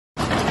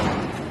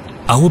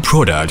Our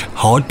product,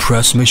 hard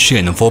press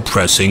machine for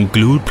pressing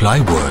glued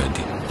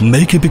plywood,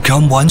 make it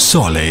become one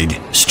solid,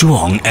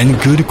 strong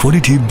and good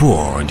quality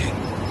board.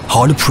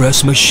 Hard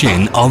press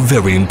machine are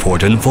very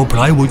important for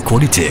plywood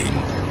quality.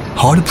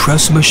 Hard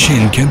press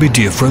machine can be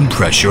different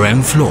pressure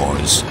and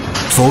floors.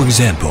 For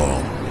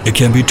example, it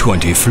can be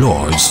 20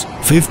 floors,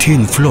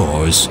 15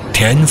 floors,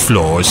 10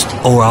 floors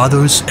or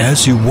others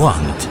as you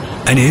want.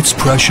 And its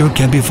pressure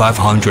can be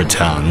 500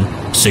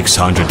 ton,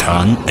 600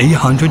 ton,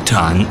 800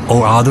 ton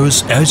or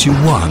others as you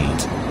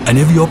want. And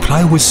if your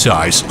plywood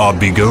size are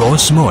bigger or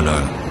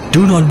smaller,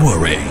 do not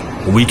worry,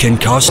 we can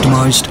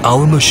customize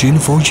our machine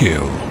for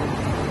you.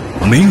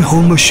 Main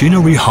home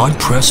machinery hard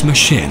press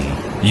machine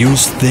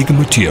use thick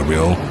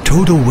material,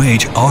 total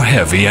weight are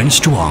heavy and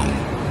strong,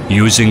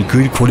 using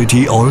good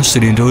quality oil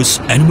cylinders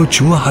and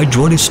mature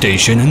hydraulic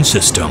station and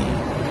system.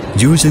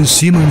 Using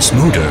Siemens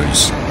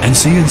motors and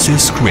CNC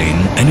screen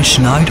and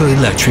Schneider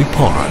electric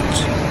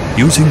parts,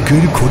 using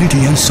good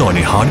quality and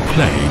solid hard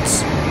plates.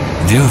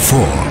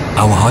 Therefore,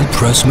 our hard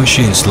press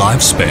machine's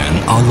lifespan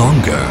are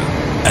longer,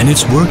 and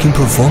its working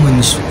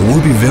performance will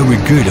be very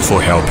good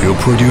for help you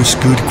produce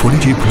good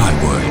quality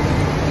plywood.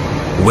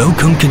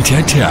 Welcome,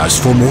 contact us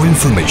for more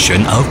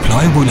information of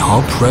plywood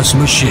hard press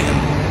machine.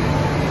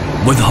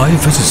 With high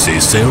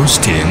efficiency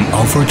sales team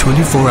offer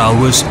 24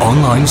 hours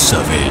online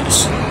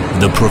service.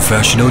 The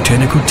professional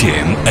technical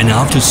team and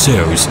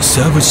after-sales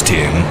service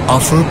team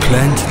offer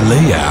plant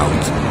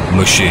layout,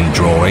 machine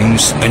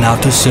drawings, and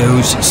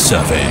after-sales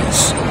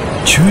service.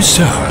 Choose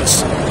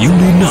us. You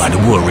need not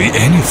worry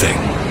anything.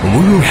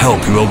 We will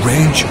help you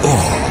arrange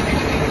all.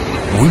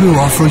 We will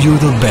offer you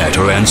the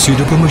better and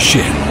suitable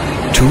machine,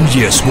 2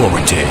 years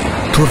warranty,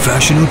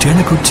 professional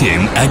technical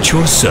team at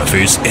your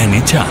service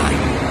anytime,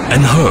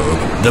 and hope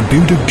the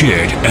build a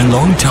good and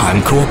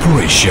long-time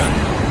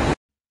cooperation.